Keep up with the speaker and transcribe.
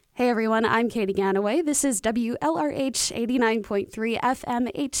Hey everyone, I'm Katy Ganaway. This is WLRH 89.3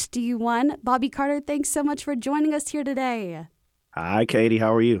 FM HD1. Bobby Carter, thanks so much for joining us here today. Hi, Katie.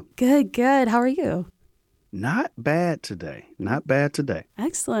 How are you? Good. How are you? Not bad today. Not bad today.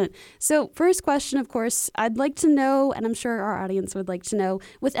 Excellent. So first question, of course, I'd like to know, and I'm sure our audience would like to know,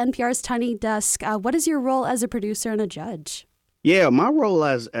 with NPR's Tiny Desk, what is your role as a producer and a judge? Yeah, my role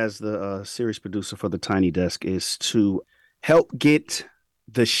as the series producer for the Tiny Desk is to help get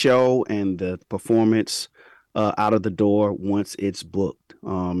the show and the performance out of the door once it's booked.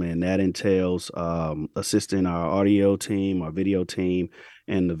 And that entails assisting our audio team, our video team,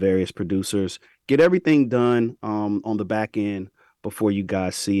 and the various producers. Get everything done on the back end before you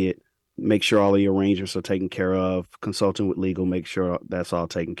guys see it. Make sure all the arrangements are taken care of, consulting with legal, make sure that's all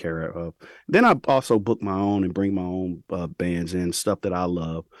taken care of. Then I also book my own and bring my own bands in, stuff that I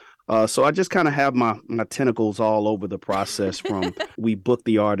love. So I just kind of have my tentacles all over the process from we book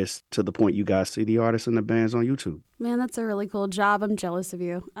the artist to the point you guys see the artists and the bands on YouTube. Man, that's a really cool job. I'm jealous of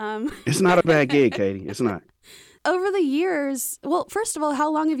you. It's not a bad gig, Katie. It's not. Over the years, well, first of all,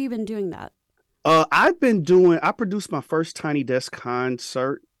 how long have you been doing that? I produced my first Tiny Desk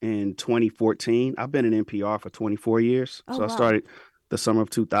concert in 2014. I've been in NPR for 24 years. Oh, So I wow. started the summer of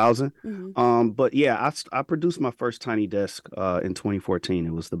 2000. Mm-hmm. But yeah, I produced my first Tiny Desk in 2014.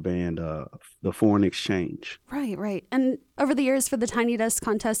 It was the band The Foreign Exchange. Right. And over the years for the Tiny Desk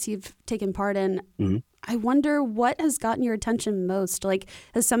contest you've taken part in, Mm-hmm. I wonder what has gotten your attention most? Like,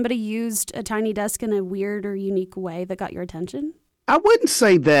 has somebody used a Tiny Desk in a weird or unique way that got your attention? I wouldn't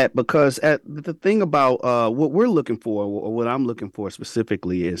say that because the thing about what we're looking for, or what I'm looking for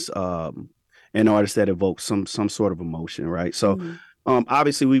specifically, is an artist that evokes some sort of emotion, right? So Mm-hmm.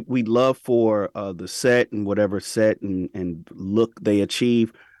 obviously we love for the set and whatever set and look they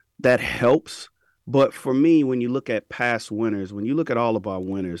achieve, that helps. But for me, when you look at past winners, when you look at all of our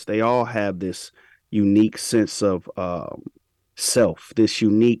winners, they all have this unique sense of self, this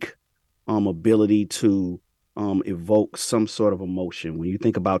unique ability to evoke some sort of emotion. When you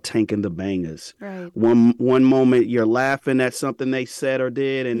think about Tank and the Bangers, Right. one moment you're laughing at something they said or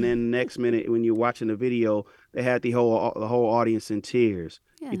did, and then the next minute when you're watching the video, they had the whole audience in tears.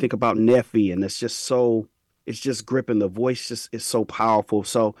 Yeah. You think about Neffy, and it's just gripping. The voice just is so powerful.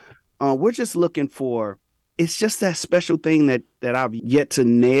 So we're just looking for. It's just that special thing that I've yet to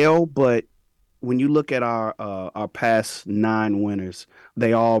nail, but when you look at our past 9 winners,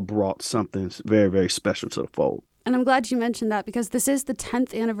 they all brought something very, very special to the fold. And I'm glad you mentioned that because this is the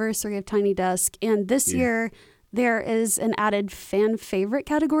 10th anniversary of Tiny Desk. And this year, there is an added fan favorite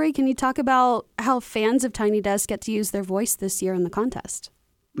category. Can you talk about how fans of Tiny Desk get to use their voice this year in the contest?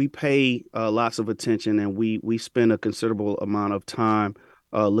 We pay lots of attention, and we spend a considerable amount of time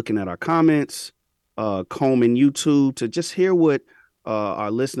looking at our comments, combing YouTube to just hear what our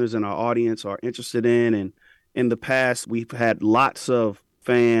listeners and our audience are interested in. And in the past, we've had lots of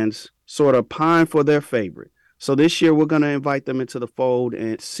fans sort of pine for their favorite. So this year, we're going to invite them into the fold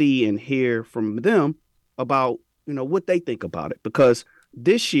and see and hear from them about, what they think about it. Because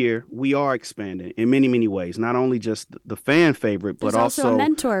this year, we are expanding in many, many ways, not only just the fan favorite, but There's also a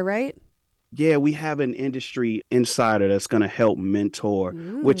mentor, right? Yeah, we have an industry insider that's going to help mentor,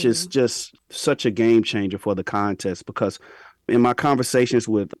 which is just such a game changer for the contest. Because in my conversations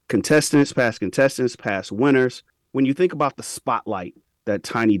with past winners, when you think about the spotlight that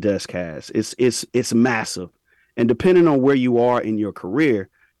Tiny Desk has, it's massive. And depending on where you are in your career,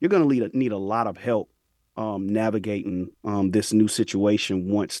 you're going to need a lot of help navigating this new situation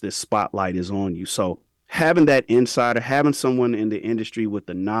once this spotlight is on you. So having that insider, having someone in the industry with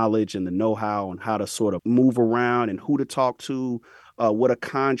the knowledge and the know-how on how to sort of move around and who to talk to, what a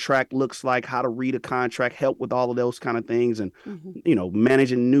contract looks like, how to read a contract, help with all of those kind of things, and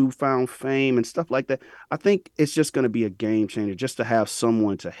managing newfound fame and stuff like that. I think it's just going to be a game changer just to have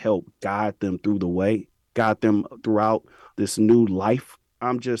someone to help guide them throughout this new life.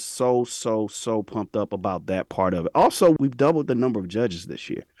 I'm just so pumped up about that part of it. Also, we've doubled the number of judges this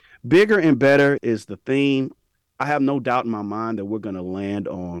year. Bigger and better is the theme. I have no doubt in my mind that we're going to land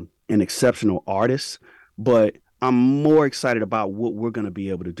on an exceptional artist, but I'm more excited about what we're going to be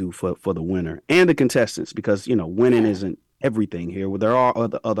able to do for the winner and the contestants, because, winning isn't everything here. There are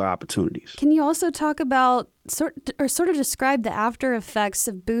other opportunities. Can you also talk about sort of describe the after effects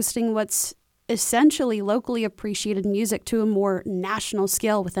of boosting what's essentially locally appreciated music to a more national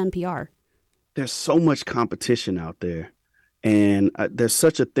scale with NPR? There's so much competition out there, and there's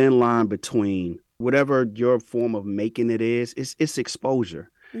such a thin line between whatever your form of making it is, it's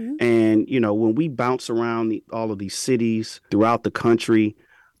exposure. Mm-hmm. And, when we bounce around all of these cities throughout the country,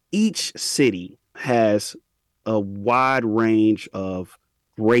 each city has a wide range of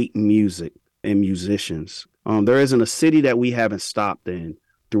great music and musicians. There isn't a city that we haven't stopped in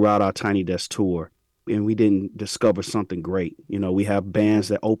throughout our Tiny Desk tour, and we didn't discover something great. We have bands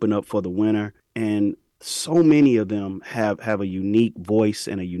that open up for the winter, and so many of them have a unique voice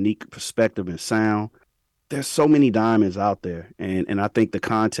and a unique perspective and sound. There's so many diamonds out there, and I think the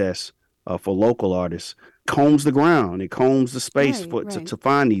contest for local artists combs the ground. It combs the space to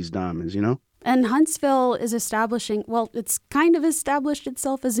find these diamonds. And Huntsville is it's kind of established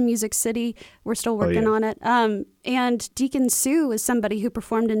itself as a music city. We're still working on it. And Deacon Sue is somebody who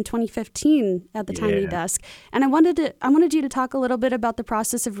performed in 2015 at the Tiny Desk. And I wanted you to talk a little bit about the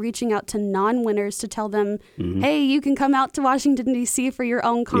process of reaching out to non-winners to tell them, hey, you can come out to Washington, D.C. for your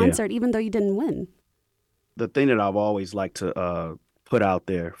own concert, even though you didn't win. The thing that I've always liked to put out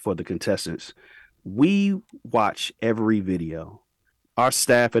there for the contestants, we watch every video. Our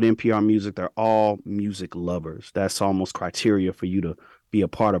staff at NPR Music, they're all music lovers. That's almost criteria for you to be a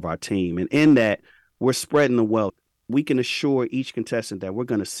part of our team. And in that, we're spreading the wealth. We can assure each contestant that we're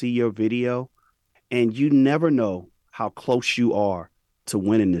going to see your video, and you never know how close you are to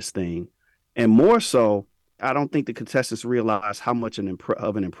winning this thing. And more so, I don't think the contestants realize how much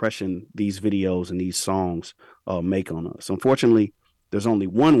of an impression these videos and these songs make on us. Unfortunately, there's only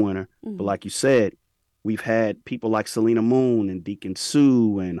one winner, but like you said, we've had people like Selena Moon and Deacon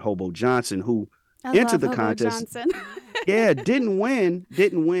Sue and Hobo Johnson who entered the contest. Didn't win,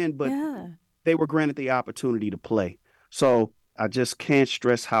 but they were granted the opportunity to play. So I just can't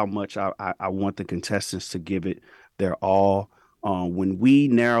stress how much I want the contestants to give it their all. When we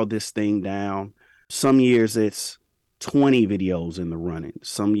narrow this thing down, some years it's 20 videos in the running.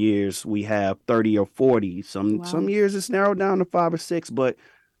 Some years we have 30 or 40. Some years it's narrowed down to 5 or 6, but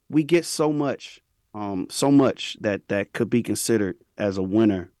we get so much that could be considered as a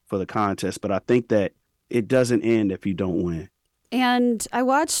winner for the contest. But I think that it doesn't end if you don't win. And I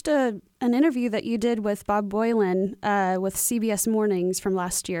watched an interview that you did with Bob Boylan with CBS Mornings from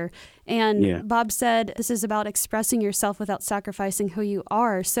last year. And Bob said this is about expressing yourself without sacrificing who you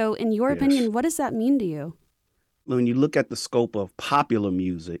are. So in your opinion, what does that mean to you? When you look at the scope of popular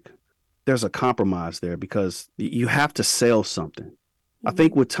music, there's a compromise there because you have to sell something. I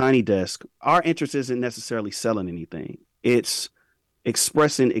think with Tiny Desk, our interest isn't necessarily selling anything. It's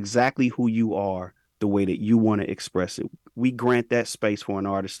expressing exactly who you are the way that you want to express it. We grant that space for an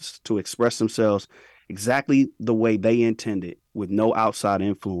artist to express themselves exactly the way they intended with no outside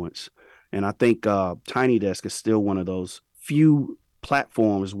influence. And I think Tiny Desk is still one of those few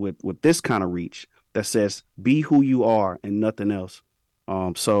platforms with this kind of reach that says, be who you are and nothing else.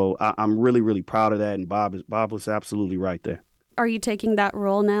 So I'm really, really proud of that. And Bob was absolutely right there. Are you taking that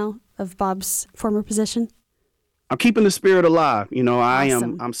role now of Bob's former position? I'm keeping the spirit alive.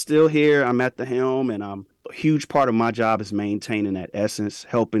 Awesome. I'm still here. I'm at the helm, and a huge part of my job is maintaining that essence,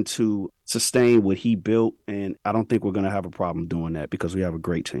 helping to sustain what he built. And I don't think we're going to have a problem doing that because we have a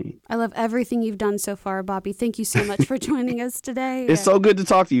great team. I love everything you've done so far, Bobby. Thank you so much for joining us today. It's so good to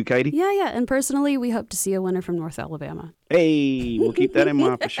talk to you, Katy. Yeah. And personally, we hope to see a winner from North Alabama. Hey, we'll keep that in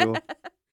mind for sure.